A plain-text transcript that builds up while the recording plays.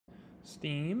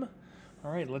Steam.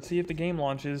 All right, let's see if the game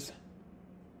launches.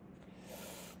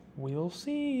 We'll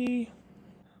see.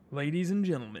 Ladies and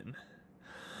gentlemen,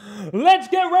 let's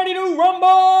get ready to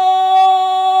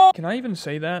rumble! Can I even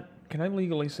say that? Can I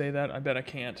legally say that? I bet I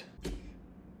can't.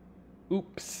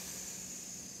 Oops.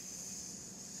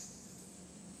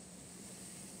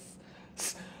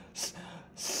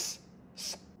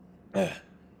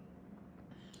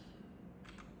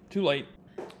 Too late.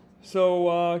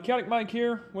 So, Chaotic Mike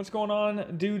here. What's going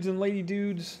on, dudes and lady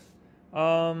dudes?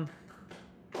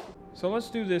 So let's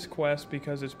do this quest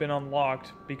because it's been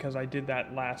unlocked because I did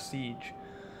that last siege.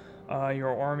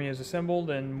 Your army is assembled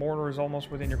and mortar is almost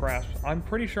within your grasp. I'm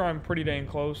pretty sure I'm pretty dang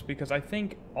close because I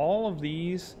think all of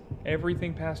these,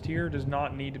 everything past here, does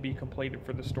not need to be completed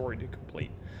for the story to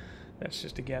complete. That's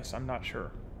just a guess, I'm not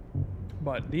sure.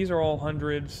 But these are all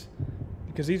hundreds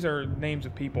because these are names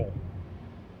of people.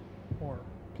 Or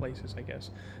places, I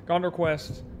guess. Gondor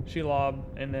Quest, Shelob,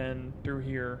 and then through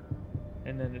here,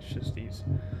 and then it's just these.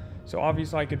 So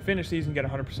obviously I could finish these and get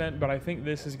 100%, but I think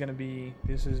this is going to be,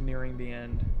 this is nearing the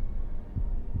end.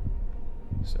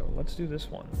 So let's do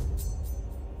this one.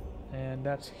 And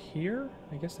that's here?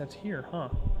 I guess that's here, huh?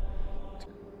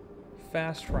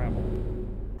 Fast travel.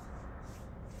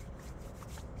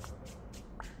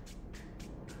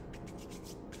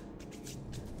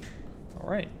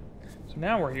 Alright, so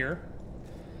now we're here.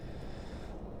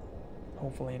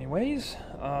 Hopefully anyways.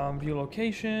 View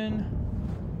location.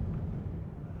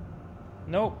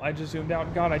 Nope, I just zoomed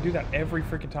out. God, I do that every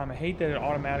freaking time. I hate that it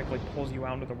automatically pulls you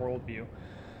out into the world view.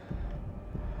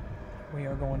 We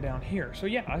are going down here. So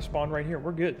yeah, I spawned right here.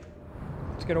 We're good.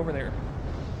 Let's get over there.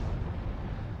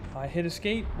 I hit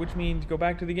escape, which means go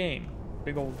back to the game.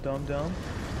 Big old dum-dum.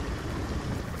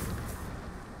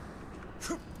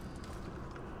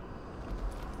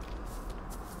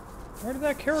 Where did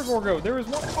that Caragor go? There was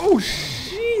one. Oh,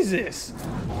 Jesus!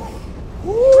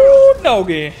 Woo,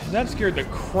 Nogi! That scared the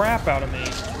crap out of me.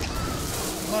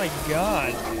 My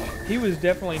God. He was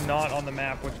definitely not on the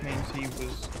map, which means he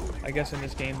was... I guess in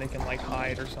this game they can, like,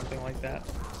 hide or something like that.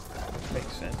 Which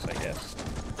makes sense, I guess.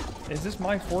 Is this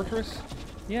my fortress?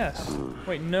 Yes.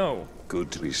 Wait, no. Good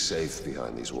to be safe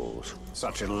behind these walls.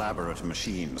 Such elaborate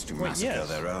machines to massacre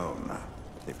their own.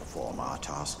 They perform our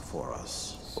task for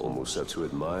us. Almost had to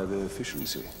admire their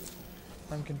efficiency.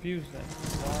 I'm confused then.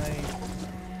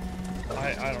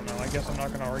 Why? I don't know. I guess I'm not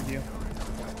going to argue.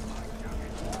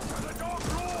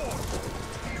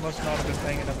 Must not have been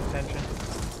paying enough attention.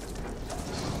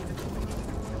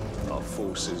 Our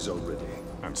forces are ready.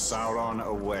 And Sauron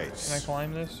awaits. Can I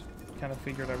climb this? Kind of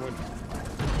figured I wouldn't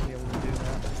be able to do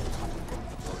that.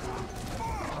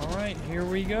 Alright, here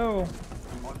we go.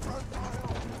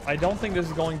 I don't think this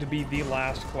is going to be the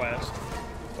last quest,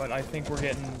 but I think we're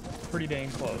getting pretty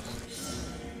dang close.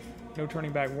 No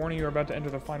turning back. Warning, you're about to enter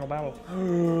the final battle.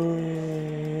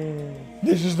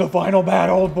 This is the final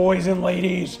battle, boys and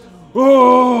ladies.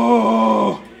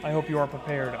 I hope you are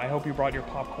prepared. I hope you brought your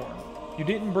popcorn. If you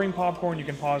didn't bring popcorn, you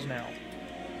can pause now.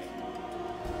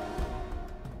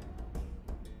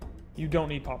 You don't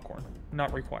need popcorn.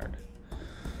 Not required.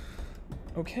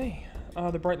 Okay.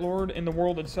 The Bright Lord in the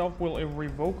world itself will be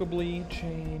irrevocably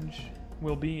changed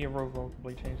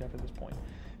after this point.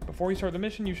 Before you start the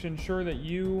mission, you should ensure that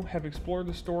you have explored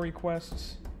the story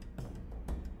quests.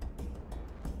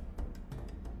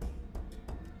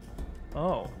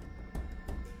 Oh.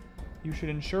 You should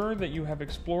ensure that you have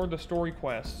explored the story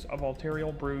quests of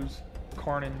Altariel, Bruise,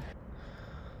 Karnan.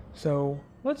 So,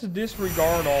 let's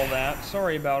disregard all that.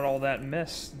 Sorry about all that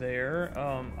mess there.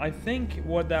 I think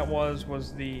what that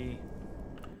was the...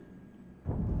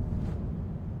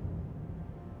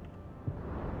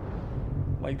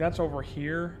 Like, that's over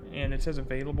here, and it says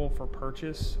available for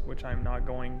purchase, which I'm not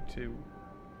going to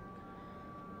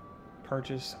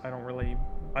purchase. I don't really...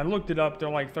 I looked it up. They're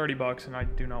like 30 bucks, and I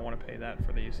do not want to pay that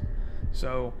for these.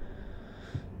 So,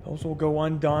 those will go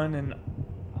undone, and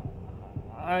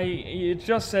it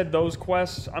just said those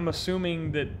quests. I'm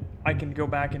assuming that I can go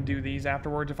back and do these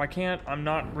afterwards. If I can't, I'm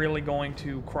not really going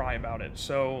to cry about it.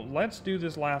 So, let's do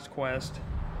this last quest,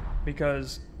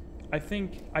 because I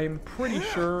am pretty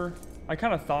sure... I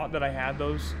kind of thought that I had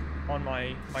those on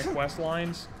my quest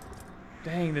lines.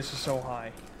 Dang, this is so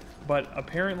high. But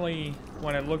apparently,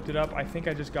 when I looked it up, I think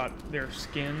I just got their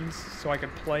skins, so I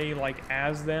could play, like,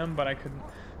 as them, but I couldn't...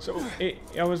 So,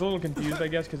 I was a little confused, I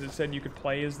guess, because it said you could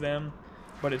play as them,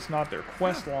 but it's not their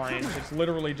quest lines. It's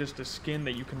literally just a skin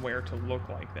that you can wear to look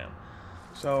like them.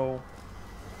 So...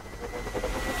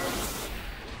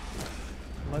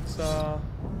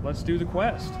 Let's do the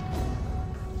quest.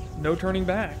 No turning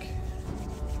back.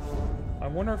 I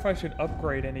wonder if I should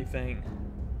upgrade anything.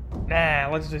 Nah,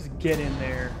 let's just get in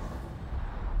there.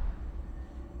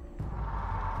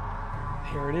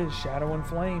 Here it is, Shadow and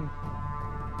Flame.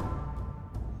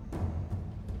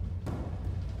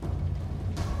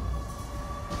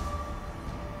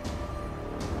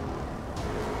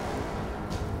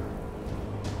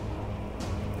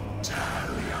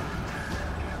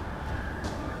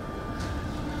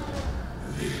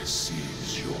 This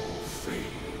is your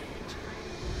fate.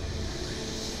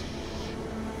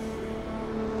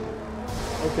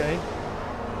 Okay.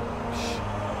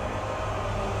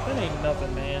 That ain't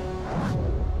nothing, man.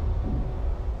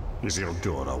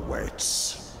 Isildur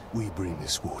awaits. We bring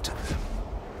this water.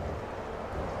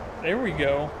 There we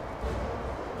go.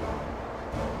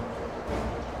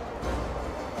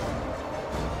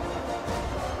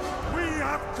 We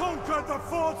have conquered the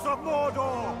forts of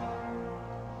Mordor!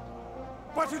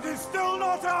 But it is still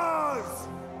not ours!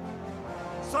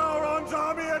 Sauron's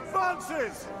army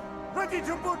advances, ready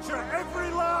to butcher every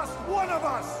last one of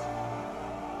us!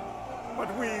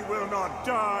 But we will not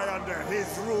die under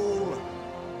his rule.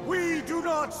 We do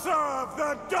not serve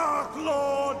the Dark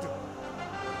Lord!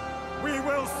 We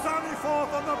will sally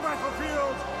forth on the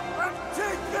battlefield and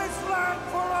take this land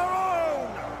for our own!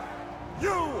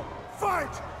 You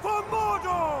fight for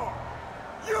Mordor!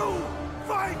 You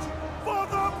fight for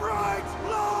the Bright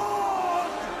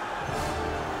Lord!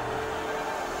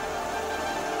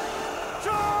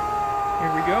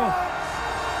 Here we go.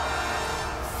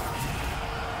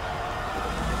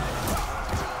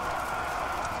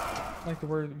 Like the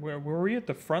word, were we at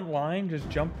the front line? Just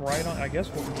jump right on. I guess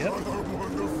we'll get.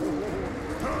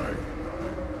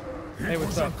 Hey,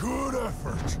 what's up? Good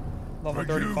effort. Level But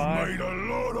 35. you've made a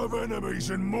lot of enemies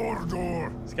in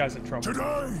Mordor. This guy's in trouble.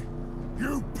 Today,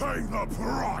 you pay the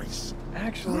price.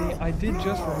 Actually, I did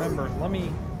just remember. Let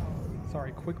me.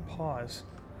 Sorry, quick pause.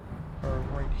 Or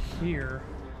right here.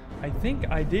 I think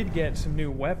I did get some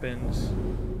new weapons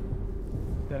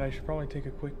that I should probably take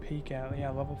a quick peek at. Yeah,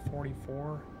 level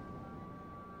 44.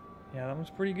 Yeah, that one's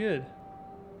pretty good.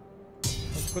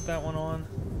 Let's put that one on.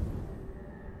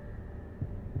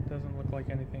 Doesn't look like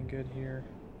anything good here.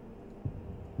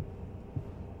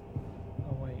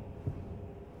 Oh, wait.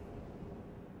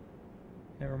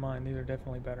 Never mind, these are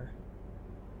definitely better.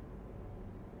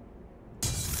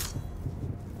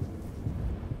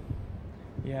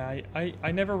 Yeah,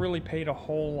 I never really paid a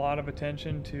whole lot of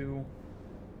attention to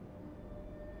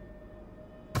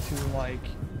like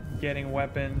getting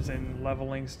weapons and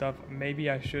leveling stuff. Maybe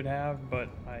I should have, but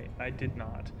I did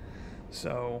not.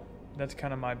 So that's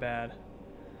kind of my bad.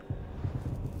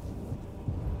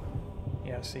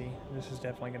 Yeah, see, this is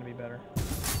definitely going to be better.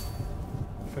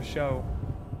 For show.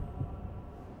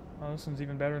 Oh, this one's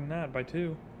even better than that by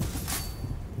 2.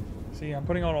 See, I'm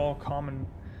putting on all common,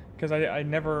 because I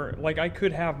never, like, I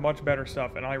could have much better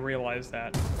stuff, and I realize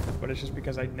that, but it's just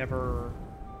because I never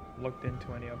looked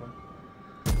into any of them.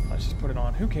 Let's just put it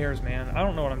on. Who cares, man? I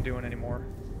don't know what I'm doing anymore.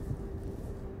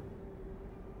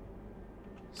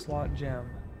 Slot gem.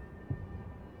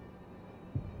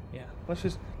 Yeah, let's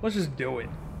just do it.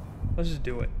 Let's just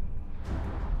do it.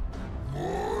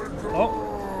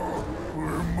 Oh.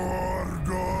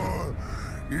 Mordor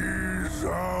is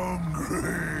hungry.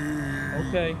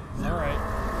 Okay. All right.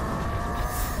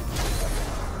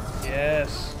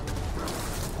 Yes.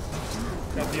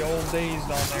 Got the old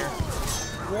dazed on there.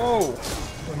 Whoa.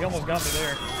 Oh, he almost got me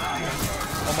there.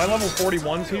 Oh, my level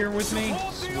 41's here with me?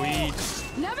 Sweet.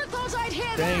 Never thought I'd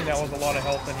hear Dang, that was a lot of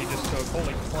health that he just took.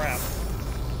 Holy crap.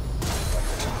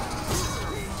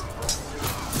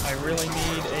 I really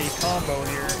need a combo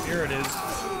here. Here it is.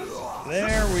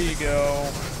 There we go.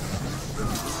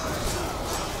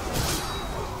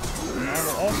 I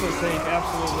will also take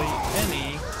absolutely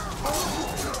any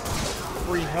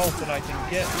free health that I can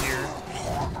get here.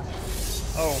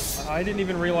 Oh, I didn't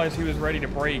even realize he was ready to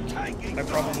break. I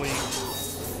probably...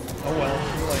 Oh well,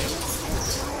 too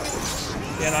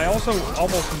late. And I also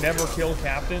almost never kill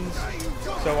captains,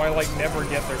 so I like never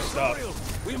get their stuff.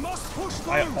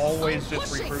 I always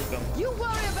just recruit them. You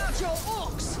worry about your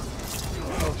orcs.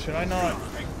 Oh, should I not?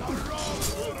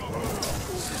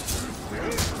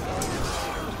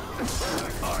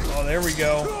 Oh, there we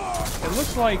go. It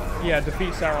looks like, yeah,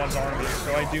 defeat Sauron's army,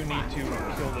 so I do need to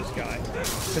kill this guy.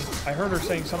 Because I heard her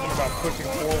saying something about pushing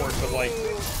forward, but like,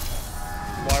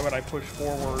 why would I push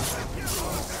forward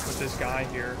with this guy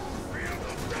here?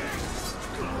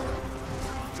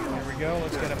 There we go.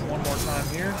 Let's get him one more time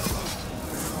here.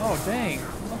 Oh, dang.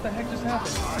 What the heck just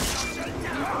happened?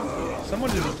 Someone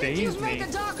just dazed me,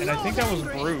 and I think that was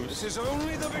Bruce.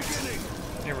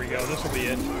 Here we go. This will be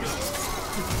it.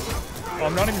 Well,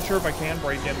 I'm not even sure if I can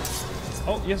break him.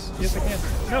 Oh, yes, yes I can.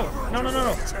 No, no, no,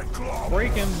 no, no.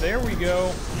 Break him. There we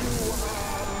go.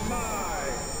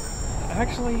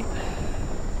 Actually,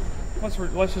 let's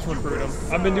just recruit him.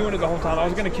 I've been doing it the whole time. I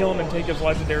was gonna kill him and take his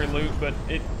legendary loot, but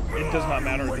it does not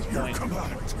matter at this point.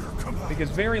 Because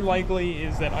very likely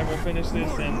is that I will finish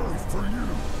this and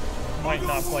might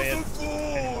not play it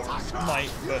anymore.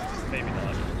 Might, but maybe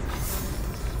not.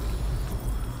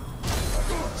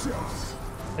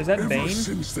 Is that Bane? Ever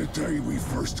since the day we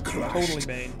first clashed, Totally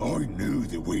Bane. I knew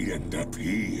that we'd end up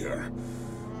here.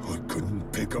 I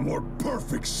couldn't pick a more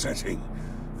perfect setting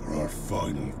for our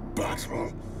final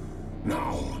battle.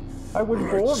 Now, I was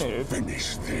born let's it.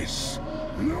 finish this.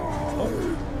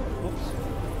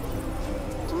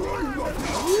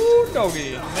 Ooh,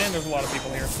 doggy. Man, there's a lot of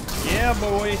people here. Yeah,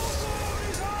 boy.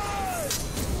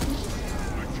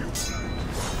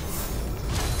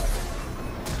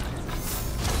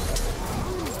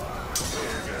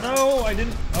 No, I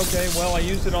didn't. Okay, well, I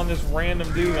used it on this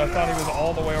random dude. I thought he was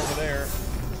all the way over there.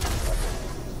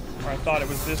 Or I thought it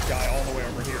was this guy all the way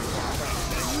over here.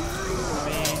 I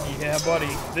mean, yeah,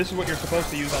 buddy. This is what you're supposed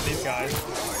to use on these guys. On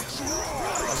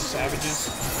the savages.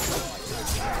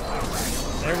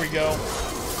 There we go.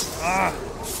 Ah!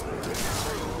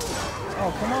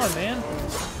 Oh, come on, man.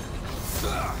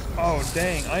 Oh,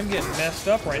 dang. I'm getting messed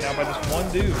up right now by this one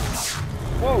dude.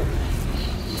 Whoa!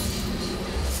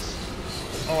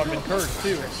 Oh, I've been cursed,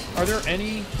 too. Are there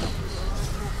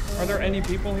any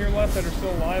people here left that are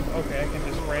still alive? Okay, I can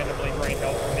just randomly drain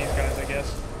health from these guys, I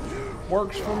guess.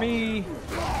 Works for me.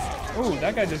 Ooh,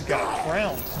 that guy just got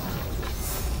trounced.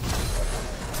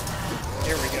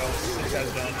 Here we go. This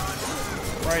guy's done.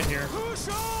 Right here.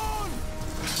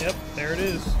 Yep, there it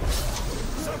is.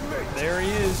 There he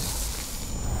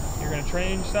is. You're gonna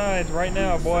change sides right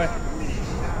now, boy.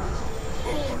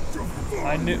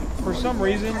 I knew, for some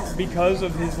reason, because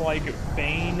of his, like,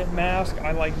 Bane mask,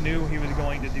 I, like, knew he was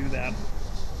going to do that.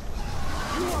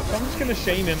 So I'm just gonna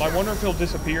shame him. I wonder if he'll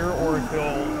disappear or if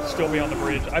he'll still be on the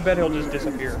bridge. I bet he'll just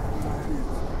disappear.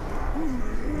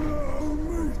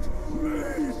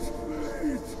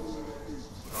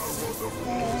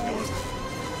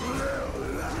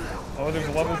 Oh, there's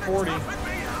a level 40.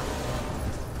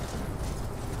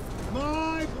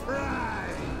 My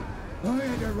pride! I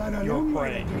had to run a long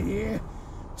way to get here,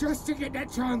 just to get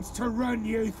that chance to run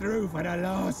you through for the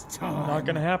last time. Not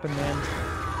gonna happen, man.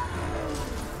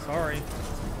 Sorry.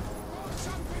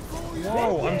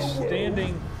 Whoa, I'm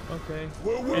standing. Okay.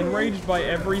 Enraged by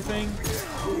everything.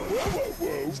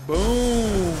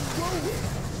 Boom.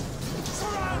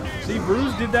 See,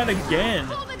 Bruce did that again.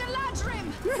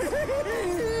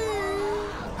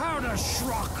 How does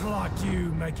schrock like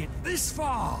you make it this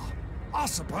far? I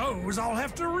suppose I'll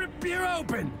have to rip you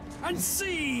open and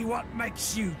see what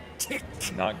makes you tick.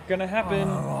 Not gonna happen.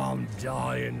 Oh, I'm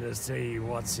dying to see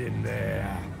what's in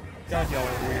there. God, y'all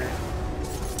are weird.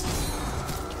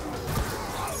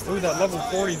 Ooh, that level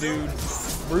 40 dude.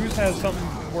 Bruce has something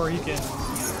where he can...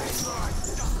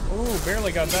 Ooh,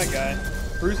 barely got that guy.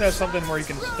 Bruce has something where he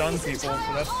can stun people,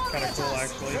 so that's kind of cool,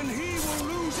 actually. And he will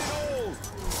lose it all.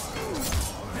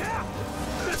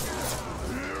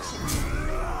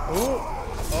 Ooh.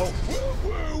 Oh.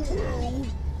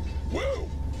 Whoa.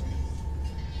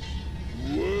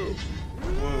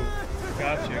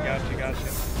 Gotcha, gotcha,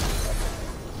 gotcha.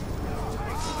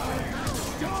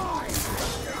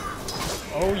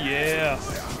 Oh, yeah.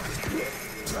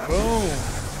 Boom.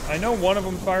 I know one of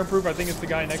them's fireproof. I think it's the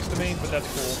guy next to me, but that's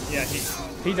cool. Yeah,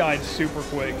 he died super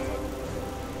quick.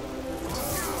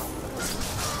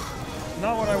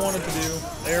 Not what I wanted to do.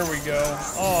 There we go.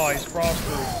 Oh, he's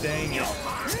frostproof. Dang it.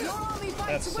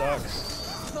 That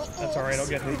sucks. That's alright, I'll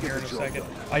get him here in a second.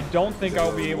 I don't think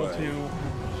I'll be able to...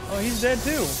 Oh, he's dead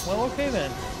too. Well, okay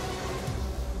then.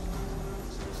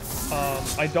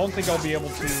 I don't think I'll be able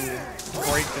to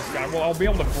break this guy. Well, I'll be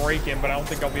able to break him, but I don't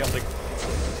think I'll be able to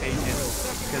take him.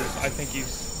 Because I think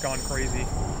he's gone crazy.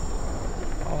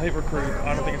 I'll hit recruit.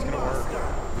 I don't think it's going to work.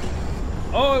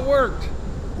 Oh, it worked!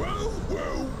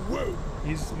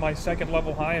 He's my second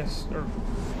level highest, or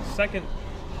second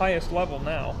highest level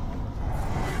now.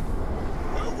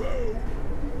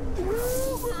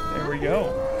 There we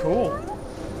go. Cool.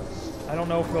 I don't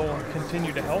know if he'll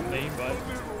continue to help me, but...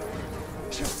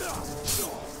 Let's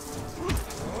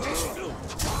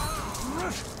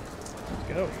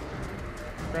go.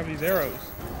 Grab these arrows.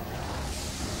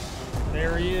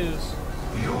 There he is.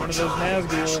 One of those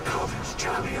Nazgul.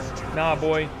 Nah,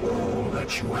 boy. All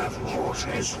that you have wrought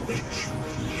has led you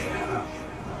here.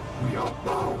 We are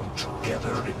bound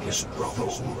together in this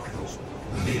brotherhood.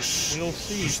 This We'll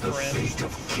see, is the friend. fate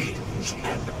of kings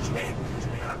and men.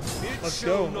 Let's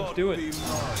go. Let's do it.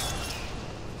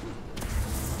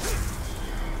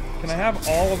 Can I have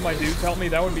all of my dudes help me?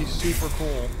 That would be super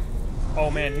cool. Oh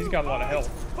man, he's got a lot of health.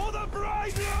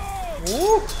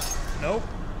 Woo! Nope.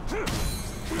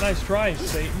 Nice try,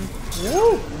 Satan.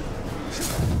 Woo!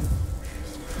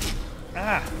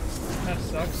 Ah! That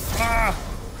sucks. Ah!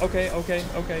 Okay, okay,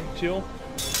 okay. Chill.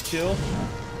 Chill.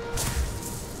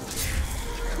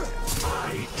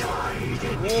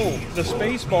 Whoa! The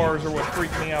space bars are what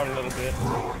freaked me out a little bit.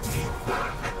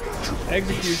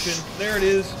 Execution. There it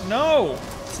is. No!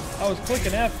 I was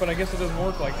clicking F, but I guess it doesn't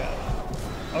work like that.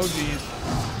 Oh, geez.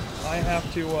 I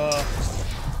have to,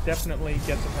 definitely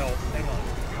get some help. Hang on.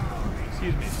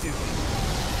 Excuse me, excuse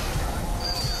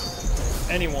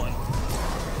me. Anyone.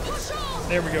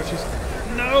 There we go. She's...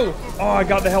 No! Oh, I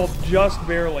got the health just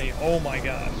barely. Oh, my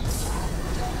gosh.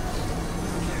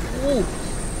 Ooh.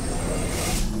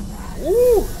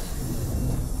 Ooh!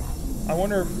 I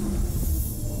wonder if...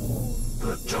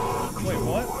 Wait,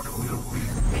 what?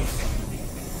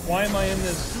 Why am I in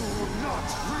this?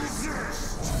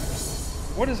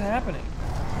 What is happening?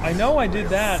 I know I did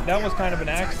that. That was kind of an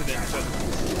accident, but...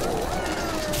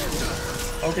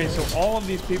 Okay, so all of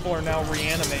these people are now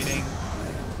reanimating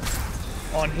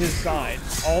on his side.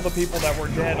 All the people that were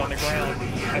dead on the ground,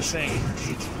 I think.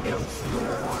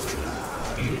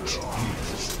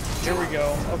 Here we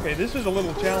go. Okay, this is a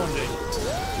little challenging.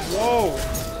 Whoa!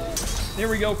 There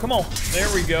we go. Come on. There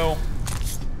we go.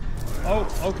 Oh,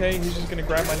 okay. He's just gonna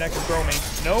grab my neck and throw me.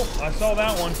 Nope. I saw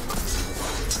that one.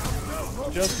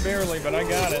 Just barely, but I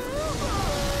got it.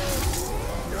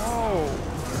 Whoa.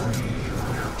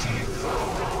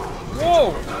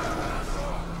 Whoa!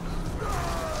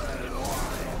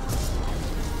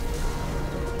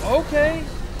 Okay.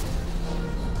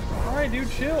 Alright,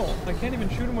 dude, chill. I can't even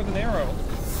shoot him with an arrow.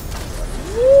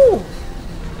 Woo!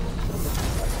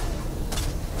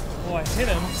 Oh, I hit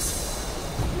him.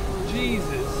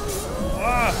 Jesus.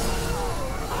 Ah!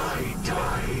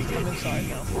 I'm inside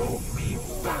now.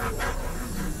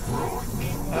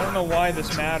 I don't know why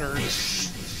this matters.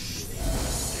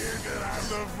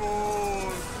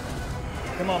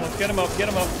 Come on, let's get him up, get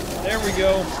him up. There we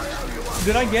go.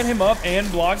 Did I get him up and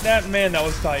block that? Man, that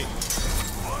was tight.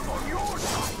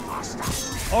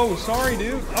 Oh, sorry,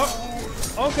 dude.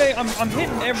 Oh, okay, I'm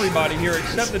hitting everybody here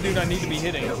except the dude I need to be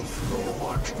hitting.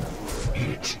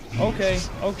 Okay,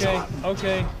 okay,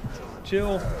 okay.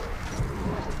 Chill.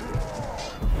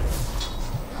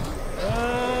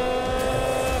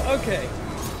 Okay.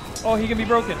 Oh, he can be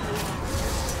broken.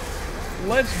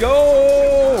 Let's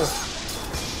go!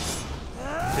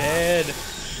 Dead.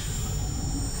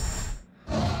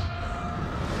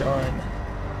 Darn.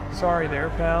 Sorry there,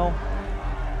 pal.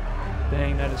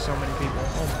 Dang, that is so many people.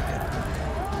 Oh my god.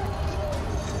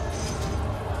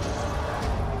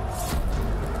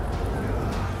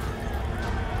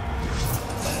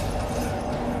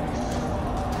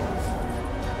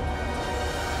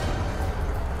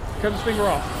 Cut his finger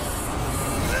off.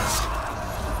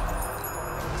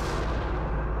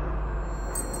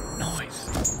 Nice.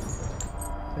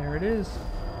 There it is.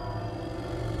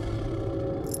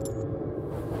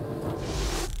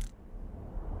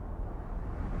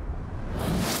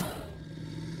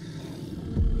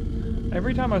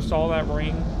 Every time I saw that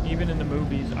ring, even in the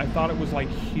movies, I thought it was like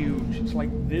huge. It's like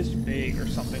this big or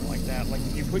something like that. Like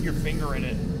you put your finger in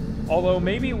it. Although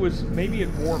maybe it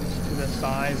warped to the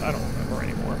size. I don't remember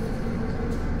anymore.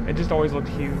 It just always looked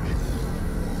huge.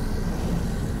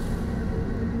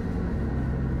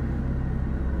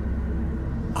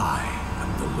 I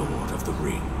am the Lord of the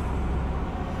Ring.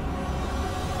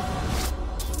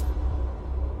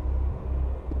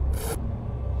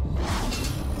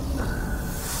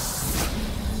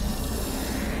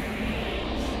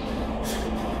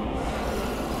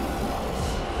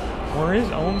 Were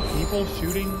his own people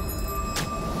shooting?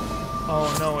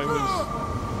 Oh no, it was...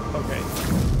 Okay.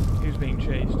 He was being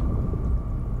chased.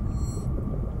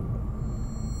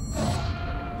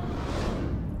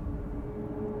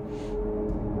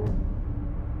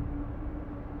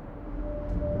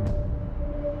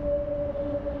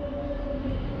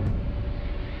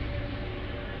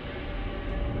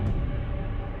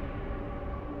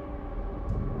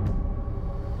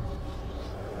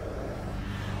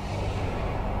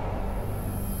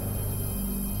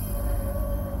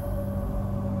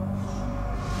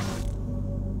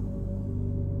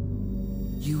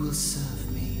 You will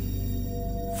serve me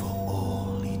for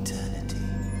all eternity.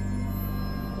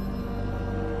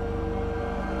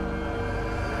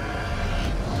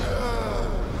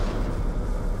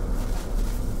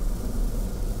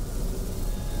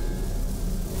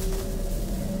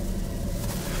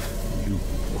 You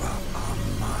are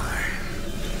mine.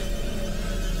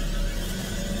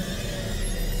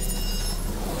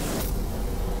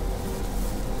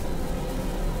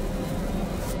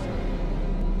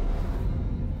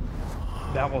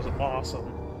 That was awesome.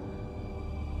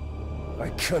 I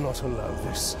cannot allow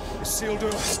this.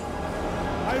 Isildur,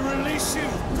 I release you!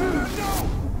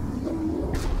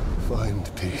 No!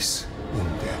 Find peace in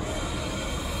death.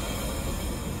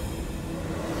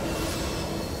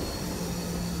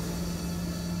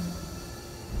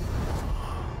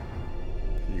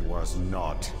 He was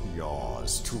not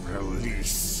yours to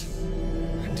release.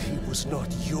 And he was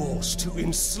not yours to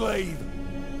enslave.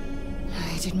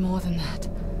 I did more than that.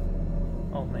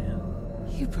 Oh man.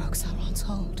 You broke Sauron's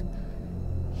hold.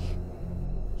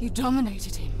 You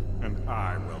dominated him. And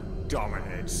I will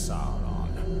dominate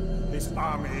Sauron. His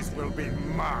armies will be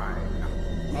mine.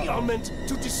 We are meant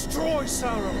to destroy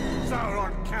Sauron.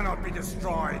 Sauron cannot be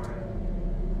destroyed.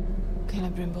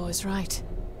 Celebrimbor is right.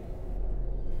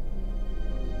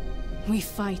 We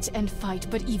fight and fight,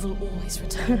 but evil always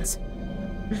returns.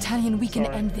 Talion, we can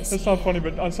end this. That's not funny,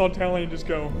 but I saw Talion just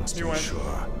go. Must He be went.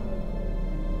 sure.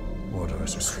 Order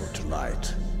is restored to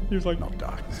light, He was like, not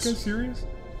darkness. "This guy's serious?"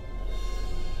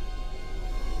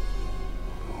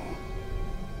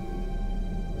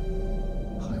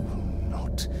 I will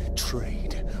not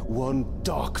trade one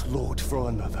Dark Lord for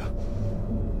another.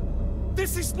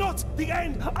 This is not the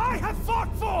end I have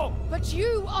fought for! But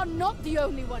you are not the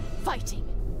only one fighting.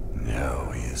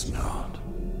 No, he is not.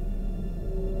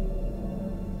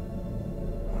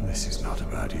 This is not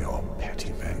about your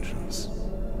petty vengeance.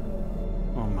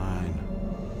 Or mine.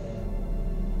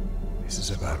 This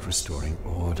is about restoring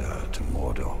order to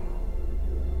Mordor.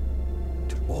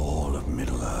 To all of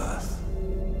Middle-earth.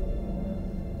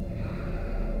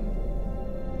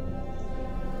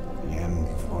 The end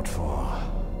you fought for.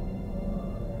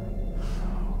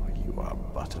 You are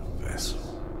but a vessel.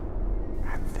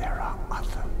 And there are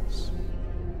others.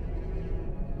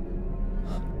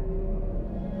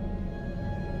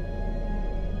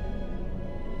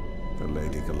 The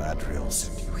Lady Galadriel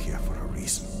sent you here for a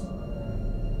reason.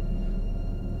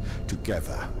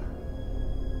 Together,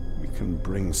 we can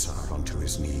bring Sauron to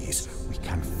his knees. We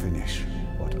can finish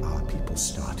what our people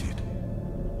started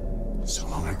so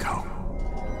long ago.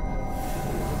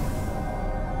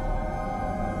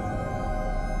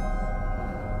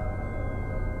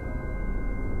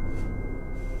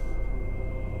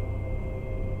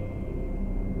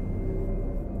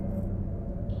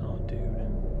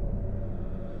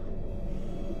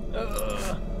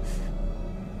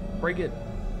 Break it.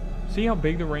 See how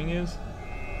big the ring is?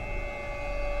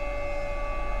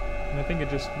 And I think it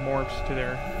just morphs to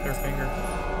their finger.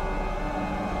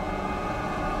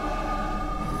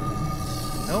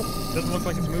 Nope, doesn't look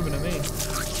like it's moving to me.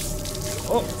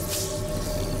 Oh!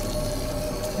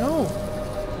 No!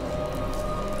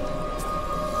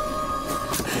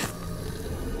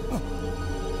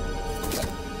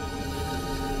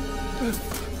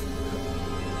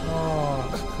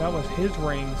 That was his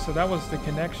ring, so that was the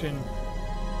connection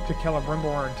to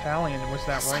Celebrimbor and Talion, was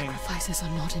that ring. Sacrifices are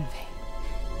not in vain.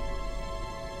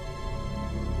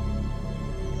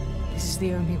 This is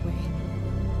the only way.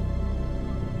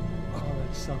 Oh,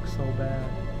 that sucks so bad.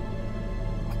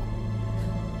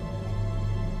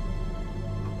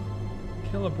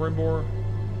 Celebrimbor,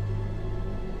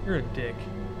 you're a dick.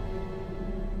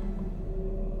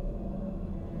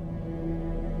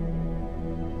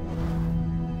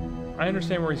 I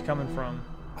understand where he's coming from.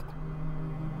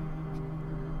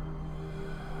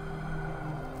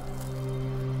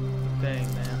 Dang,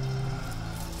 man.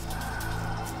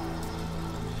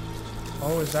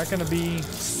 Oh, is that gonna be...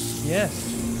 Yes.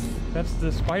 That's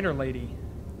the spider lady.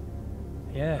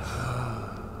 Yes.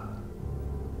 I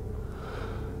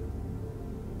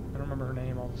don't remember her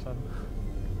name all of a sudden.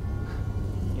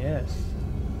 Yes.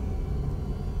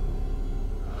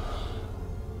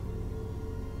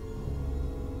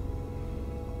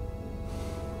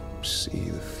 See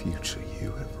the future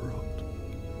you have wrought.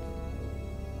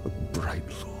 A bright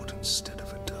lord instead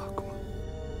of a dark one.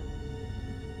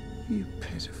 You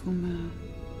pitiful man.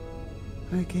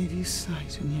 I gave you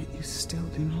sight, and yet you still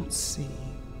do not see.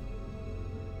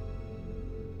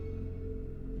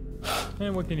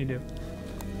 And what can you do?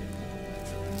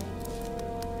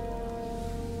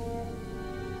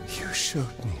 You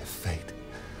showed me a fate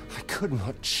I could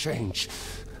not change.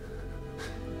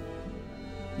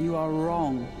 You are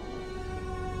wrong.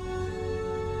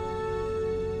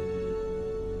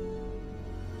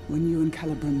 When you and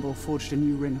Celebrimbor forged a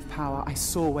new ring of power, I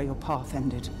saw where your path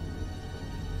ended.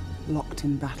 Locked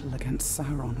in battle against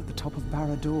Sauron at the top of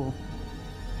Barad-dûr.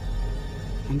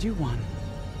 And you won.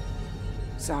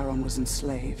 Sauron was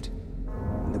enslaved,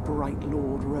 and the Bright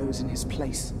Lord rose in his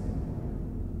place.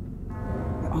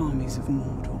 The armies of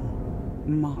Mordor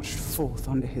marched forth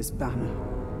under his banner,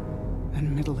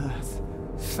 and Middle-earth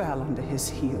fell under his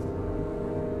heel.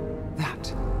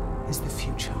 That is the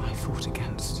future I fought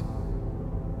against.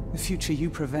 The future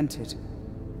you prevented.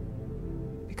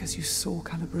 Because you saw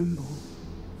Calibrimble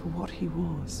for what he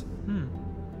was.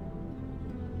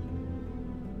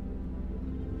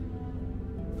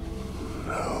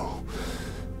 No.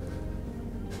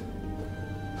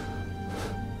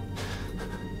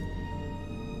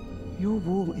 Your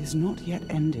war is not yet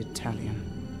ended, Talion.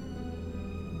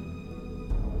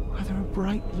 Whether a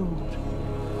bright lord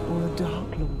or a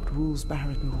dark lord rules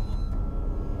Barad-dûr,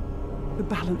 the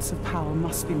balance of power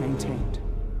must be maintained,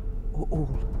 or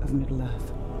all of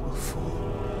Middle-earth will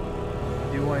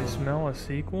fall. Do I smell a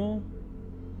sequel?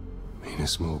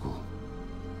 Minas Mogul.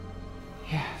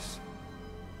 Yes.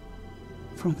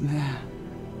 From there,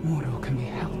 Mordor can be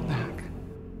held back.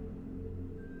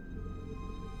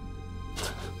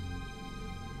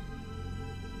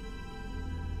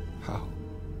 How?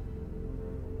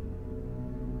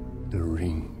 The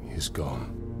ring is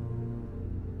gone.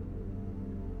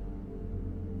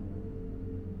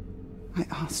 I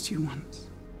asked you once,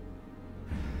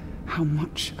 how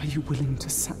much are you willing to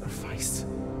sacrifice?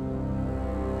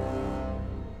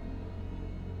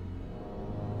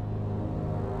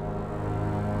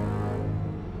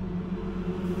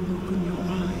 Open your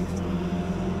eyes.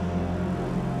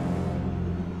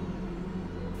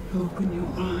 Open your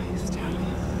eyes,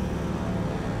 Talion.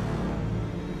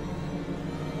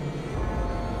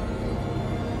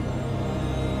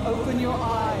 Open your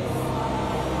eyes.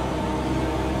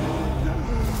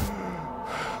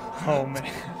 Oh man.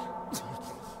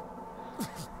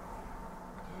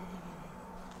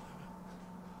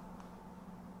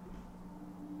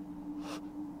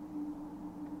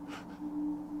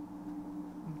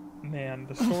 Man,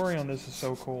 the story on this is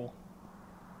so cool.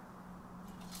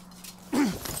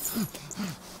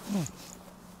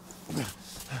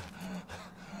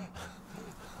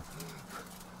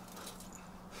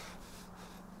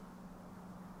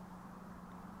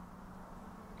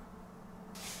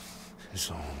 As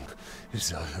long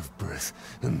as I have breath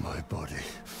in my body,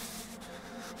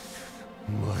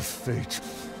 my fate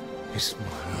is my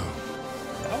own.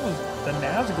 That was the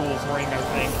Nazgul's ring, I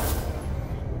think.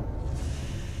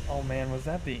 Oh man, was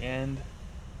that the end?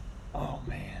 Oh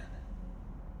man.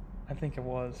 I think it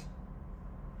was.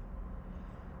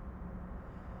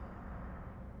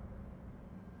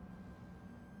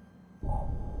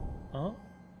 Huh?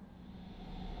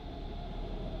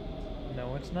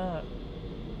 No, it's not.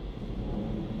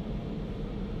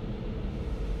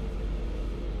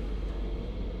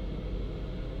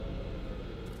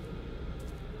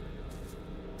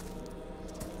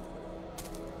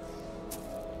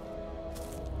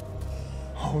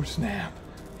 Oh snap,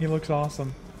 he looks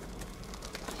awesome.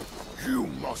 You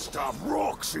must have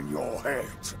rocks in your head.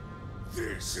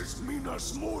 This is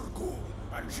Minas Morgul,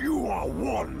 and you are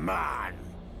one man.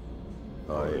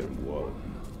 I am one.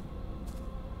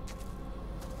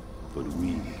 But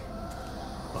we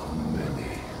are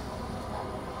many.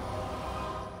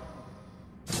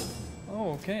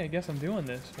 Oh, okay, I guess I'm doing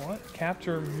this. What?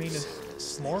 Capture Minas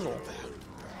Morgul.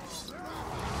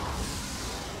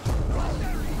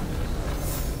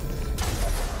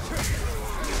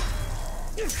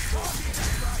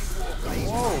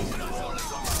 Whoa.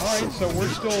 Alright, so we're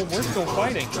still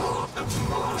fighting.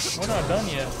 We're not done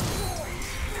yet.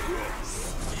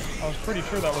 I was pretty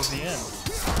sure that was the end.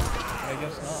 I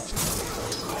guess not.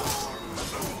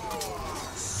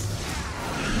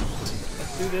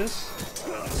 Let's do this.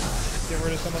 Get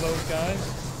rid of some of those guys.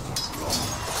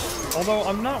 Although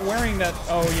I'm not wearing that.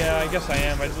 Oh yeah, I guess I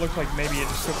am. It looks like maybe it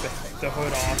just took the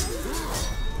hood off.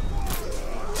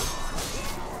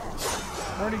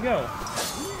 Where'd he go?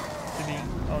 Did he?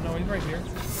 Oh no, he's right here.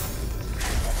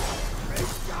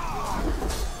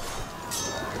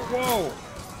 Whoa!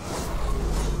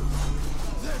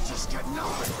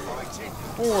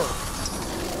 4.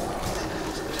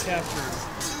 Captured.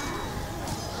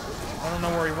 I don't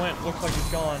know where he went. Looks like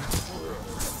he's gone.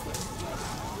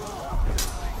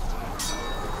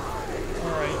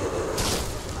 Alright.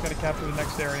 Gotta capture the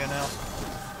next area now.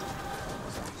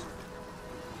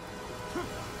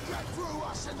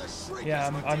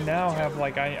 Yeah, I now have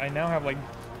like I now have like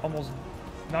almost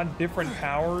not different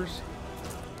powers,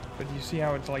 but you see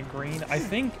how it's like green? I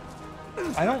think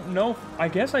I don't know. I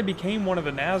guess I became one of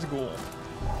the Nazgul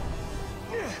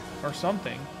or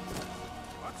something.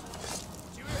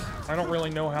 I don't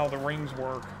really know how the rings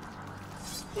work.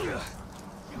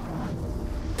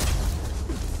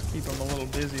 Keep them a little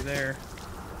busy there.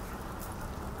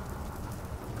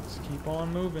 Let's keep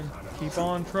on moving. Keep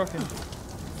on trucking.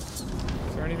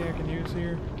 Is there anything I can use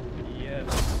here? Yes.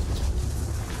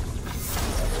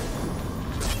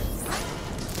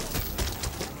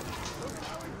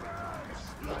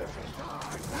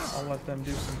 let them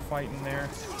do some fighting there.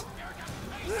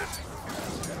 You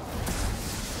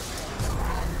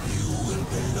will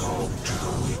belong to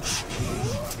the Witch King.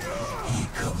 He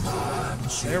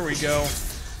commands. There we go.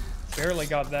 Barely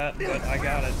got that, but I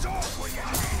got it.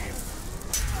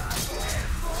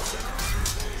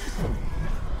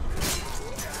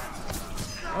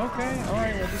 Okay,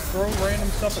 alright, well just throw random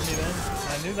stuff at me then.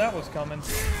 I knew that was coming.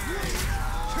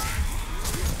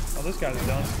 Oh, this guy's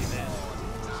done, man.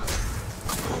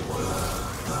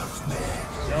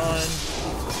 Done.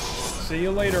 See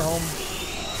you later, home.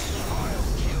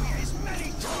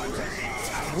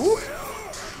 Woo!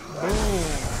 Boom.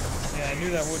 Yeah, I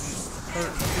knew that wouldn't hurt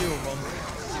a few of them.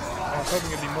 I was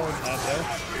hoping it'd be more than that, though.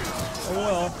 Oh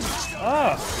well.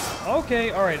 Ah!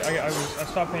 Okay, alright, I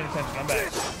stopped paying attention. I'm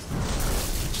back.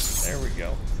 There we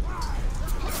go.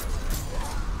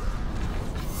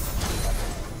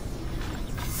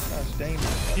 Gosh dang,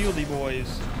 shieldy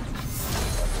boys.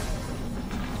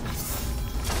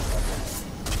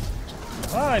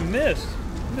 Ah, I missed.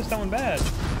 I missed that one bad.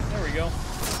 There we go.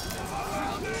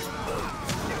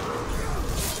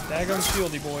 Daggone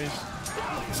shieldy boys.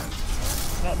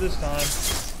 Not this time.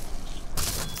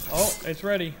 Oh, it's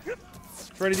ready.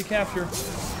 It's ready to capture.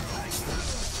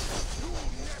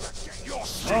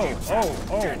 Oh,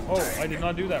 I did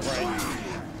not do that right.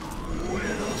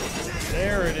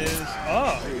 There it is.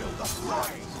 Ah!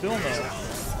 Still no.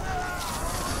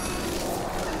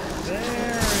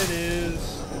 There it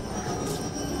is.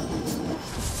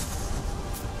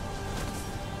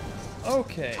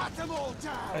 Okay.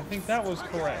 I think that was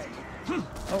correct.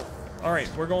 Oh, alright,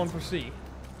 we're going for C.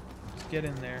 Let's get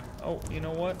in there. Oh, you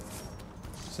know what?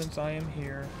 Since I am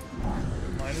here,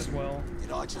 might as well.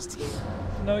 Did I just hear?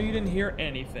 No, you didn't hear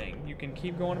anything. You can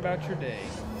keep going about your day.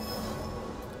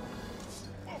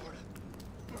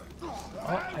 Oh,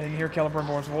 I didn't hear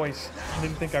Celebrimbor's voice. I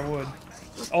didn't think I would.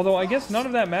 Although, I guess none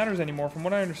of that matters anymore. From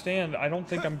what I understand, I don't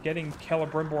think I'm getting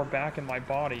Celebrimbor back in my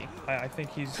body. I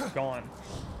think he's gone.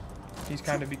 He's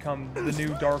kind of become the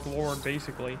new Dark Lord,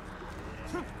 basically.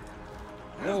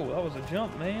 Whoa, that was a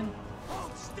jump, man.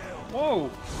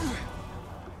 Whoa!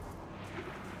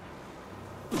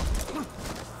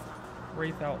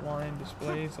 Wraith outline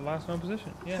displays the last known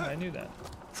position. Yeah, I knew that.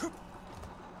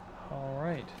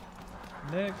 Alright.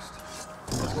 Next,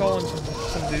 let's call in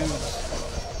some dudes.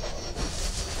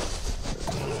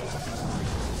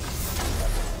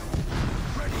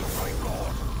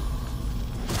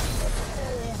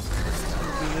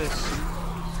 Let's do this.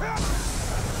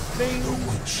 Bing!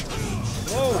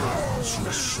 Whoa!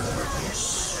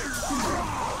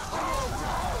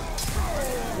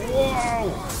 Whoa!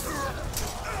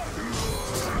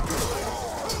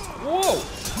 Whoa!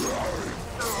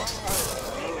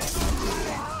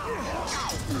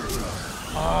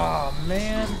 Ah,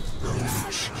 man.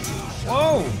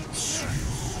 Whoa!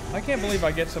 I can't believe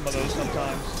I get some of those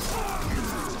sometimes.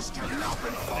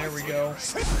 There we go.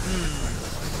 See,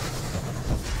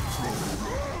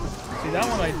 that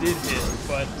one I did hit,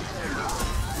 but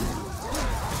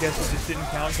I guess it just didn't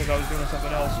count because I was doing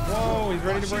something else. Whoa, he's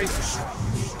ready to break.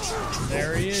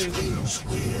 There he is.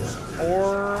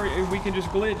 Or we can just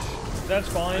glitch. That's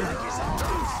fine.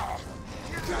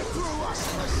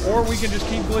 Or we can just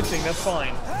keep glitching. That's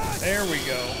fine. There we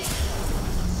go.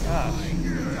 Gosh.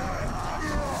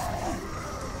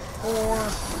 Or...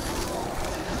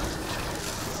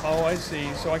 oh, I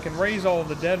see. So I can raise all of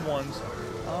the dead ones.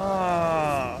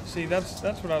 Ah, see, that's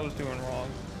what I was doing wrong.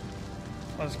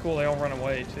 That's cool. They all run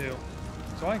away too.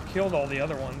 So I killed all the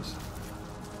other ones.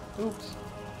 Oops.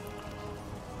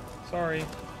 Sorry.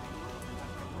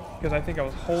 Because I think I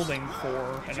was holding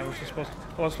for, and I was just supposed to,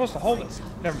 well, I was supposed to hold it.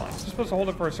 Never mind. I was supposed to hold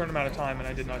it for a certain amount of time, and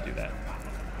I did not do that.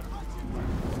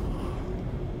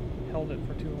 Held it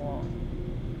for too long.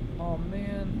 Oh,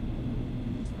 man.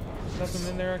 Nothing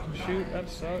in there I can shoot. That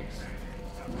sucks.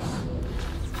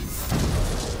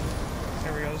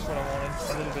 There we go. That's what I wanted.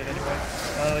 A little bit, anyway.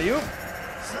 You.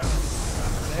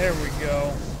 There we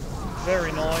go.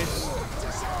 Very nice.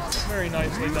 Very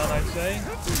nicely done, I'd say.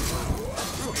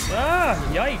 Ah,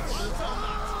 yikes.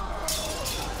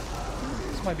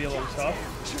 This might be a little tough.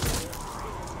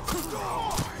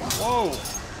 Whoa.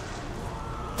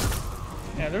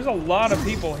 Yeah, there's a lot of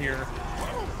people here.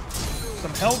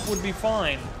 Some help would be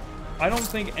fine. I don't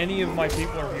think any of my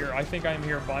people are here. I think I'm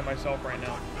here by myself right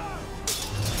now.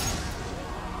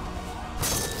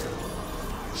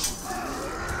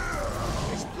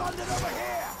 There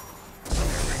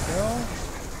we go.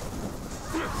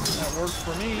 That works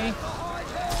for me.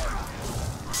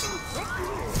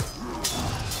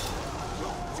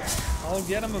 I'll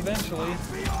get him eventually.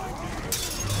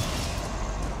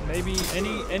 Maybe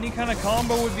any kind of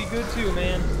combo would be good too,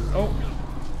 man. Oh.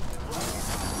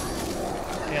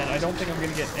 And I don't think I'm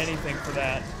gonna get anything for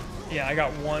that. Yeah, I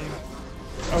got one.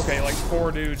 Okay, like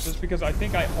 4 dudes, just because I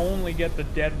think I only get the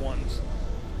dead ones.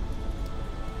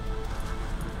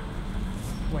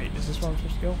 Wait, is this where I'm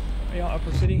supposed to go? Yeah,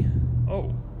 Upper City. Oh.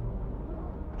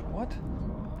 What?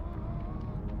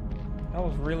 That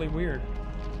was really weird.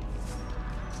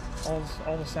 All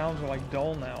the sounds are like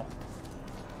dull now.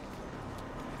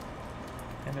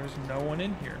 And there's no one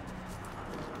in here.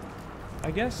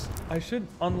 I guess I should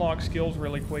unlock skills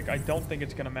really quick. I don't think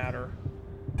it's gonna matter.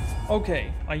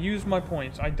 Okay, I used my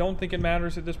points. I don't think it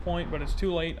matters at this point, but it's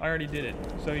too late. I already did it.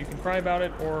 So you can cry about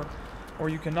it, or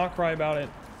you cannot cry about it.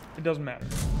 It doesn't matter.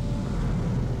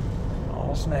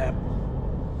 Oh, snap.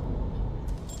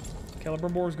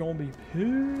 Celebrimbor's gonna be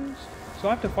pissed. So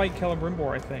I have to fight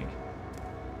Celebrimbor, I think.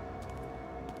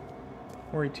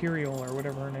 Or Ethereal, or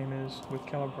whatever her name is, with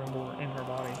Celebrimbor in her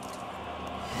body.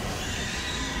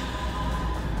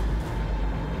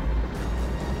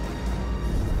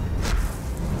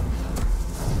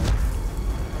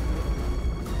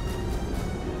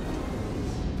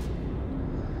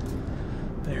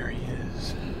 There he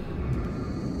is.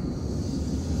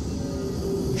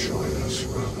 Join us,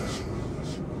 brother.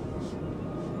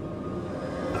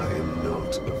 I am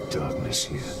not of darkness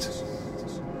yet.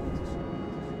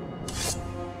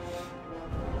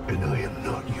 And I am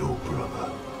not your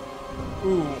brother.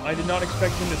 Ooh, I did not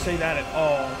expect him to say that at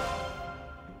all.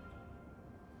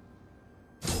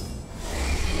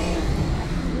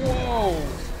 Whoa!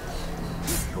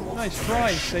 Nice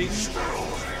try, Satan.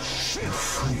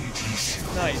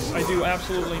 Nice. I do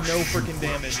absolutely no freaking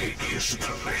damage.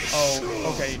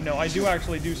 Oh, okay. No, I do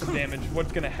actually do some damage.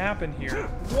 What's gonna happen here,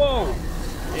 whoa,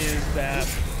 is that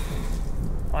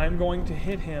I'm going to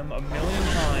hit him a million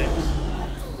times,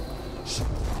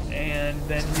 and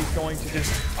then he's going to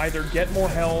just either get more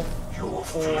health,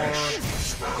 or...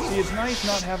 See, it's nice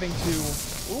not having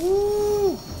to...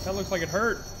 Ooh! That looks like it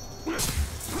hurt.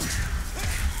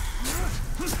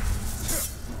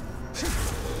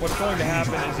 What's going to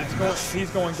happen is he's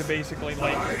going to basically,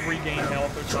 like, regain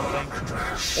health or something.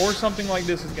 Or something like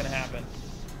this is going to happen.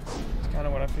 It's kind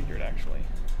of what I figured, actually.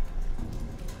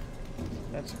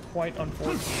 That's quite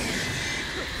unfortunate.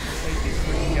 Hate these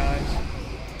freaking guys.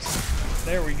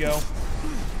 There we go.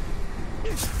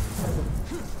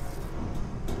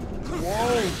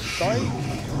 Whoa, psych!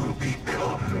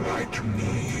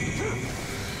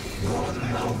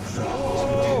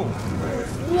 Whoa!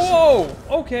 Whoa!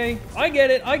 Okay, I get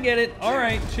it,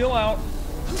 Alright, chill out.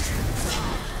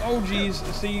 Oh geez,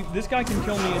 see, this guy can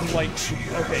kill me in like,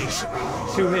 okay,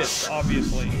 2 hits,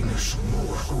 obviously.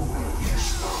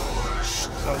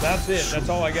 So that's it, that's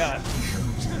all I got.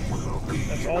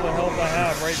 That's all the health I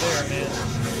have right there, man.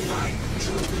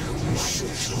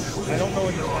 I don't know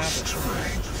what just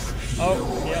happened.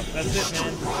 Oh, yep, that's it,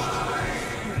 man.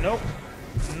 Nope.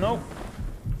 Nope.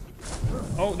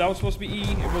 Oh, that was supposed to be E.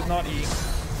 It was not E.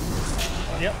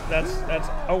 Yep, that's...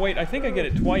 Oh, wait, I think I get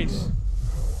it twice.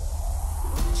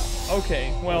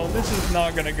 Okay, well, this is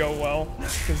not gonna go well,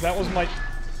 because that was my...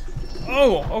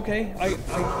 Oh, okay, I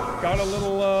got a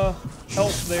little,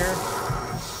 help there.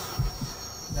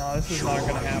 No, this is not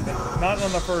gonna happen. Not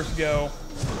on the first go.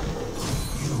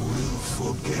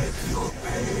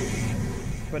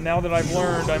 But now that I've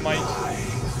learned, I might...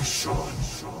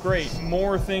 Great,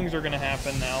 more things are gonna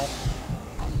happen now.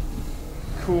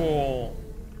 Cool.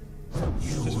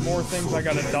 Just more things I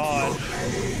gotta dodge.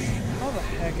 How the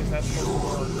heck is that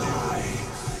supposed to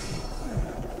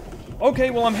work? Okay,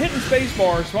 well I'm hitting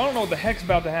spacebar, so I don't know what the heck's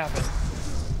about to happen.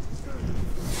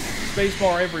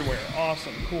 Spacebar everywhere.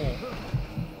 Awesome, cool.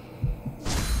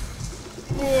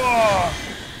 Whoa.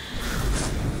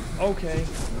 Okay.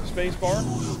 Spacebar.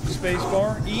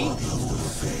 Spacebar. E?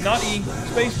 Not E.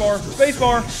 Spacebar.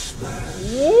 Spacebar.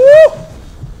 Woo!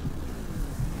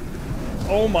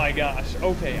 Oh my gosh.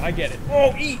 Okay, I get it.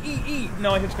 Oh, E, E, E.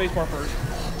 No, I hit spacebar first.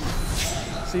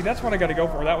 See, that's what I gotta go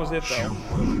for. That was it, though.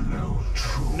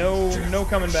 No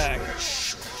coming back.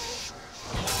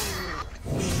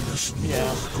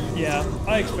 Yeah,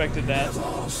 I expected that.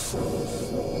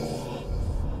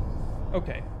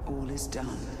 Okay. All is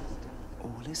done.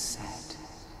 All is said.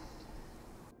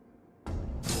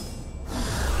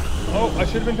 Oh, I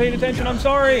should have been paying attention. I'm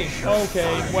sorry.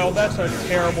 Okay, well, that's a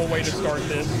terrible way to start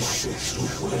this.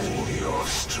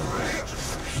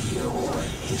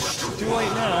 Too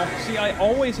late now. See, I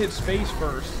always hit space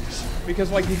first.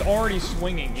 Because, like, he's already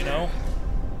swinging, you know?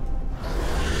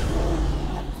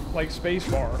 Like space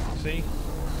bar, see?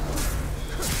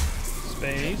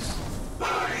 Space.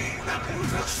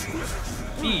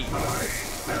 E.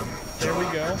 There we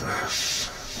go.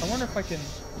 I wonder if I can...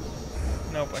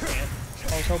 Nope, I can't.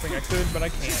 I was hoping I could, but I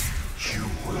can't.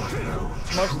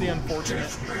 Much the unfortunate.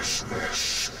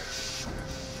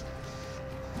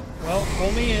 Well,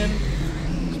 pull me in.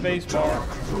 Space bar.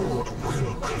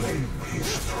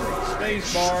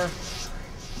 Space bar.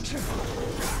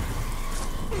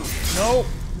 Nope.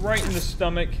 Right in the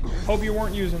stomach. Hope you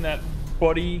weren't using that,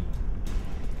 buddy.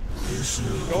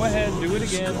 Go ahead, do it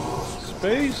again.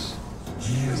 Space.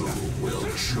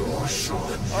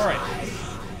 Alright.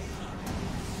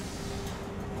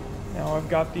 Now I've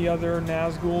got the other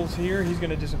Nazguls here. He's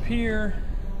gonna disappear.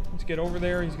 Let's get over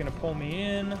there. He's gonna pull me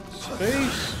in.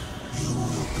 Space.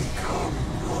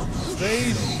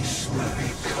 Space.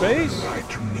 Space.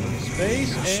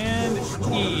 Space and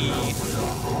E.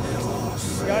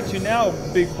 Got you now,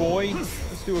 big boy.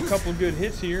 Let's do a couple good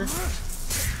hits here.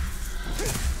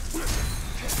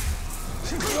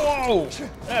 Whoa!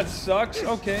 That sucks.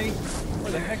 Okay.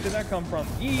 Where the heck did that come from?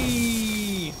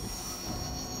 E!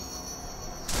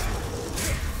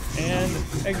 And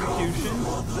execution.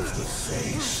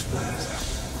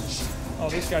 Oh,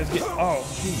 this guy's getting... Oh,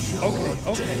 okay,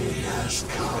 okay.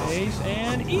 Space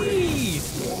and E!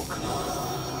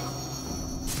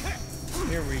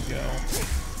 Here we go.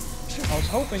 I was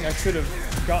hoping I could have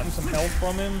gotten some help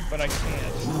from him, but I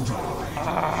can't.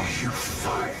 Ah.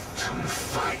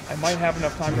 I might have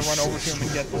enough time to run over to him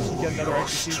and get another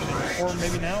execution. Or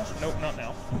maybe now? Nope, not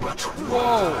now.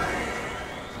 Whoa!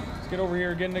 Let's get over here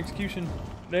and get an execution.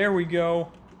 There we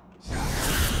go.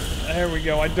 There we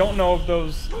go. I don't know if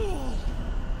those...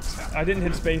 I didn't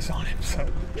hit space on him, so...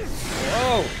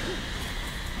 Whoa!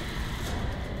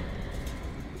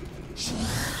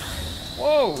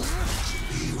 Whoa!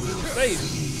 Space!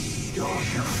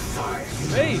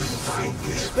 Space!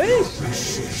 Space!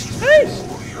 Space!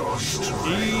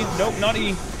 E. Nope, not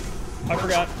E. I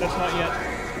forgot. That's not yet.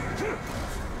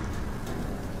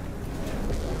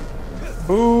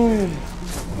 Boom!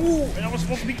 Ooh, and that was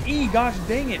supposed to be E. Gosh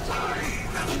dang it.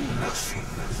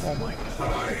 Oh my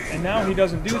god. And now he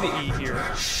doesn't do the E here.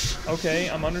 Okay,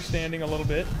 I'm understanding a little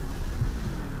bit.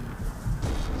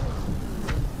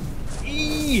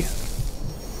 E!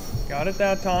 Got it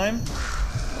that time.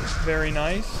 Very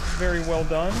nice. Very well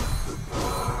done.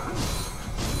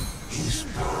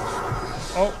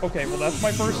 Oh, okay. Well, that's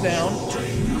my first down.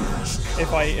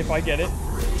 If I get it.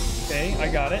 Okay, I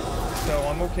got it. So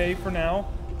I'm okay for now.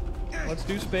 Let's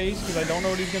do space because I don't know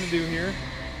what he's gonna do here.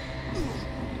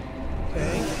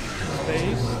 Okay.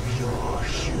 Space.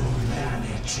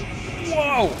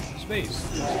 Whoa! Space.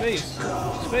 Space.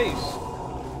 Space.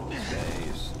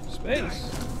 Space. Space.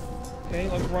 Okay,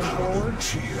 let's run forward.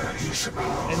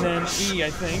 And then E, I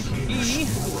think. E.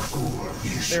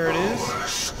 There it is.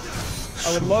 I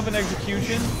would love an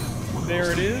execution.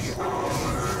 There it is.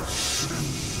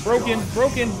 Broken,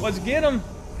 broken. Let's get him.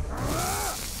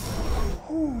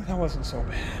 Whew, that wasn't so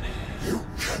bad. You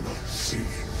cannot see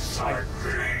inside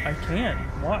me. I can.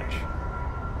 Watch.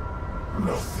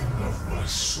 Nothing of my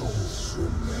soul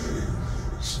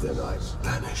remains. Then I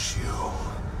banish you.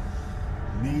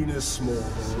 Nina Small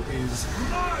is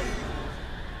mine!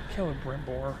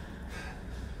 Celebrimbor.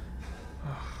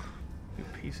 Oh, you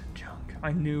piece of junk.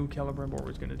 I knew Celebrimbor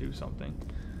was going to do something.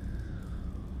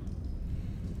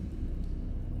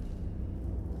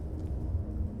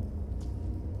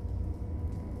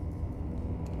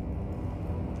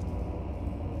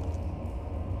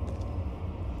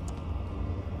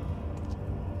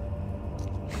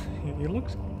 He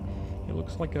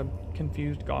looks like a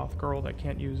confused goth girl that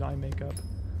can't use eye makeup.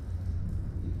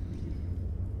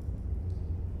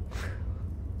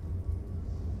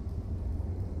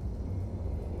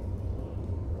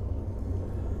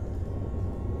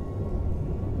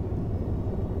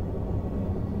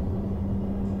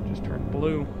 Just turned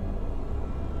blue.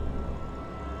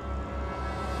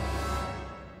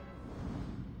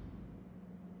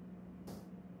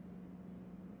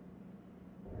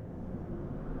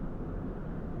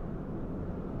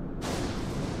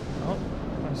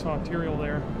 I saw a Tyrael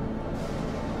there.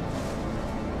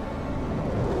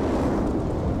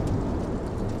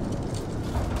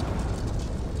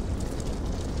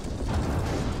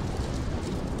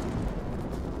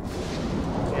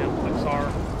 Yeah, I saw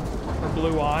her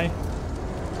blue eye.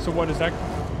 So what is that?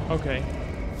 Okay.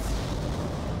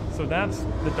 So that's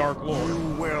the Dark Lord.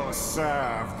 You will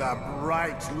serve the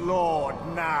Bright Lord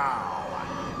now.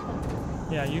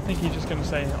 Yeah, you think he's just gonna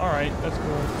say, alright, that's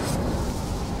cool.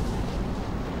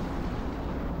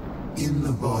 In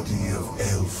the body of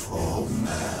elf or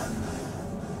man,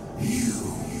 you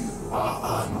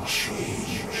are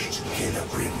unchanged,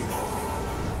 Celebrimbor.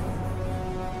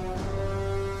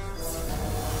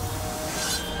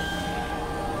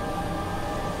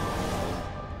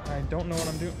 don't know what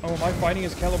I'm doing. Oh, am I fighting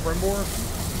as Celebrimbor?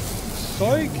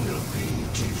 Psych!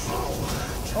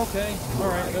 Okay,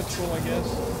 alright, that's cool, I guess.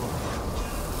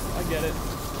 I get it.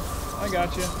 I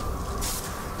got you.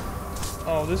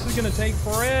 Oh, this is gonna take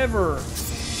forever!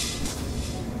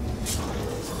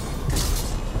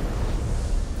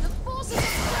 The forces of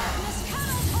darkness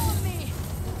cannot hold me!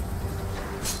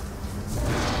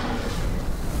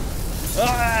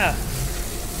 Ah!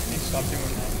 Need to stop doing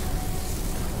that.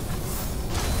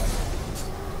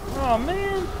 Oh,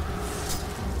 man!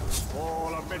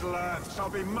 All of Middle-earth shall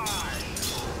be mine!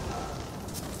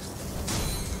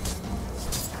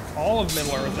 All of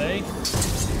Middle-earth, eh?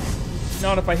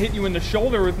 Not if I hit you in the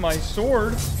shoulder with my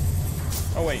sword.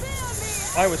 Oh, wait.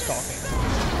 I was talking.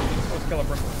 That was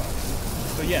Celebrimbor talking.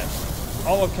 So, yes.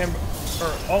 All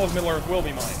of Middle-earth will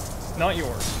be mine. Not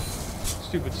yours.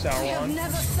 Stupid Sauron. I have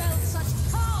never felt such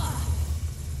power!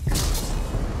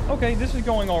 Okay, this is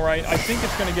going alright. I think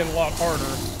it's gonna get a lot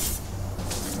harder.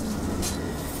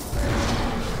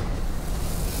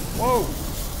 Whoa!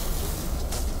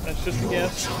 That's just a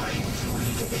guess.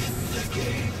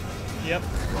 Yep.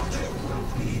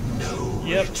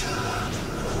 Yep.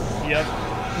 Yep.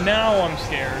 Now I'm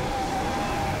scared.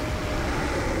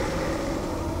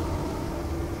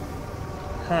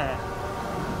 Huh.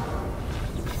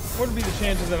 What would be the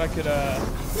chances that I could,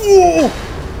 Whoa!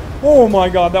 Oh my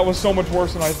god, that was so much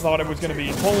worse than I thought it was gonna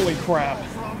be. Holy crap.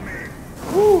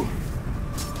 Woo!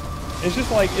 It's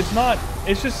just like,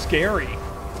 it's just scary.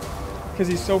 Because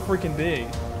he's so freaking big.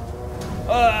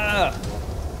 Ah!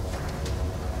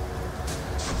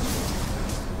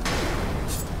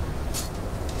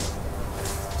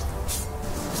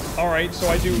 Alright, so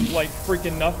I do, like,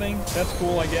 freaking nothing. That's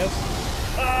cool, I guess.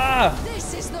 Ah!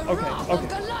 This is the Okay, wrath okay.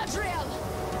 of Galadriel!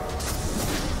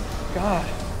 God.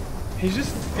 He's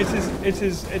just,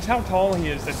 it's how tall he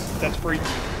is that's freaky.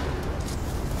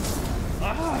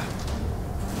 Ah!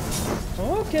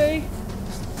 Okay.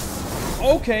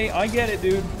 Okay, I get it,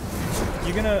 dude.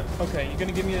 You're gonna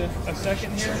give me a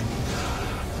second here?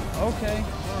 Okay,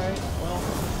 alright, well.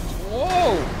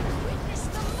 Whoa!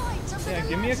 Yeah,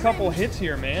 give me a couple hits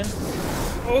here, man.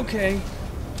 Okay.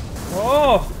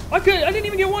 Oh! I didn't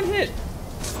even get one hit!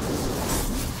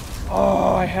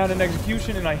 Oh, I had an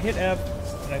execution and I hit F,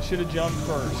 and I should have jumped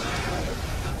first.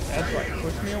 That's right,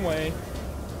 push me away.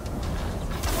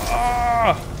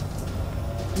 Ah!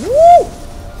 Woo!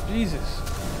 Jesus.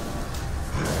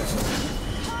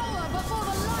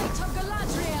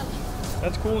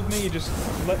 That's cool with me. Just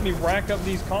let me rack up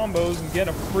these combos and get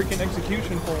a freaking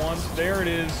execution for once. There it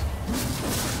is.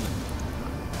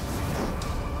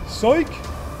 Psych!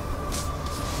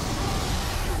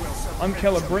 I'm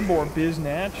Celebrimbor,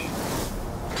 biznatch.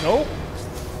 Nope.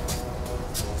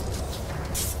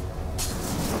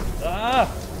 Ah!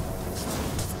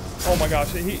 Oh my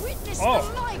gosh, oh!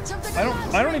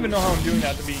 I don't even know how I'm doing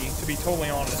that, to be totally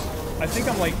honest. I think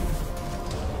I'm like,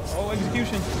 oh,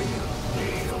 execution.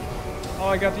 Oh,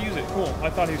 I got to use it. Cool. I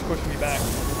thought he was pushing me back.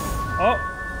 Oh.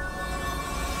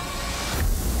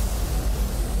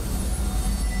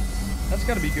 That's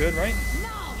got to be good, right?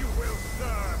 Now you will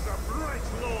serve the bright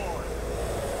Lord.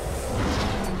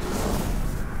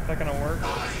 Is that gonna work?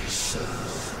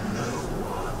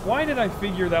 Why did I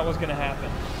figure that was gonna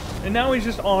happen? And now he's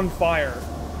just on fire.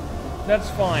 That's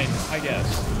fine, I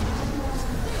guess.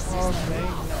 Okay,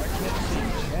 no, I can't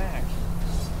see Jack.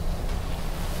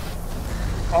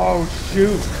 Oh,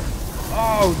 shoot.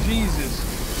 Oh, Jesus.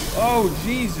 Oh,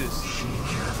 Jesus.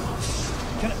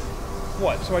 Can I...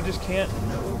 What, so I just can't...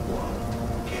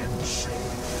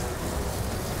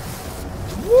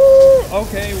 Woo!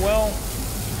 Okay, well...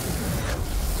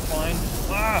 Fine.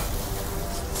 Ah!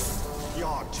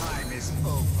 Your time is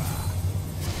over.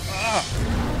 Ah!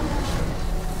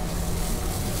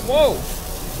 Whoa!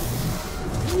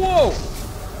 Whoa!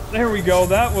 There we go.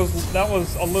 That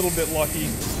was a little bit lucky.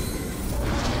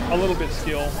 A little bit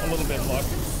skill, a little bit luck.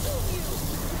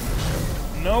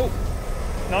 Nope.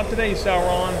 Not today,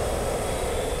 Sauron.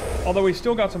 Although we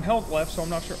still got some health left, so I'm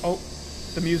not sure. Oh,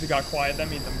 the music got quiet. That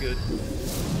means I'm good.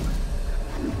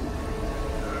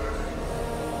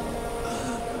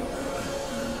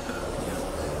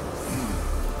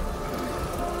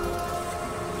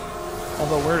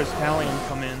 Although, where does Talion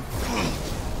come in?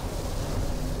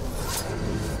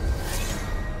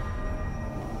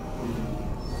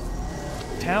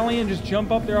 Talion, just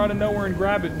jump up there out of nowhere and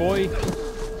grab it, boy.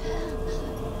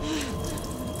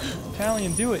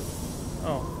 Talion, do it.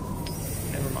 Oh,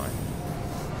 never mind.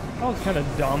 That was kind of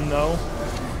dumb, though.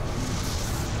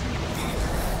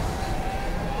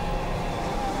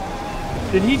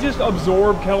 Did he just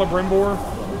absorb Celebrimbor?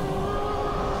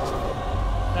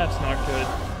 That's not good.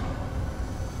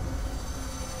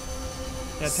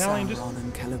 Yeah, Talion just... Sauron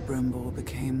and Celebrimbor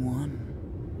became one.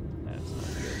 That's not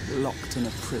good. Locked in a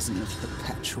prison of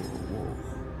perpetual war.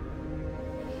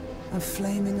 A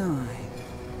flaming eye,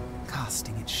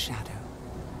 casting its shadow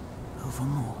over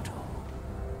Mordor.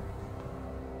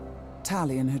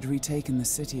 Talion had retaken the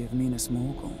city of Minas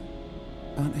Morgul,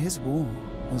 but his war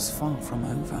was far from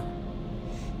over.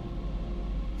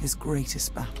 His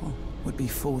greatest battle would be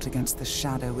fought against the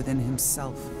shadow within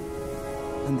himself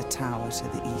and the tower to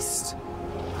the east.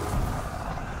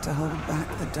 To hold back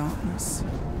the darkness.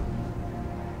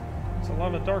 It's a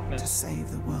lot of darkness. To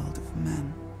save the world of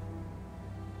men.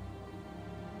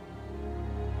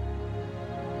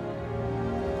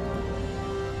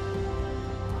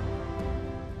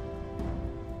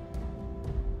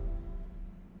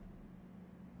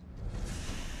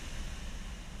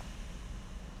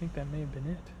 I think that may have been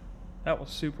it. That was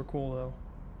super cool, though.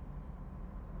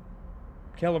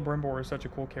 Celebrimbor is such a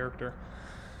cool character.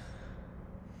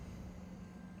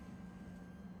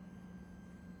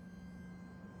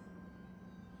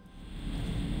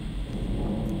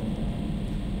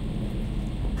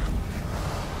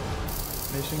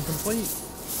 Mission complete.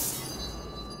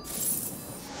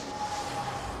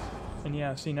 And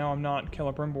yeah, see, now I'm not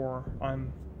Celebrimbor.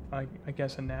 I'm, I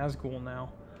guess, a Nazgul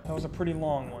now. That was a pretty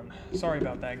long one. Sorry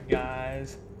about that,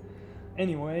 guys.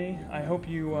 Anyway, I hope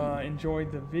you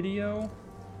enjoyed the video.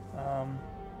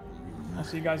 I'll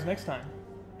see you guys next time.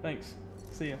 Thanks.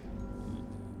 See ya.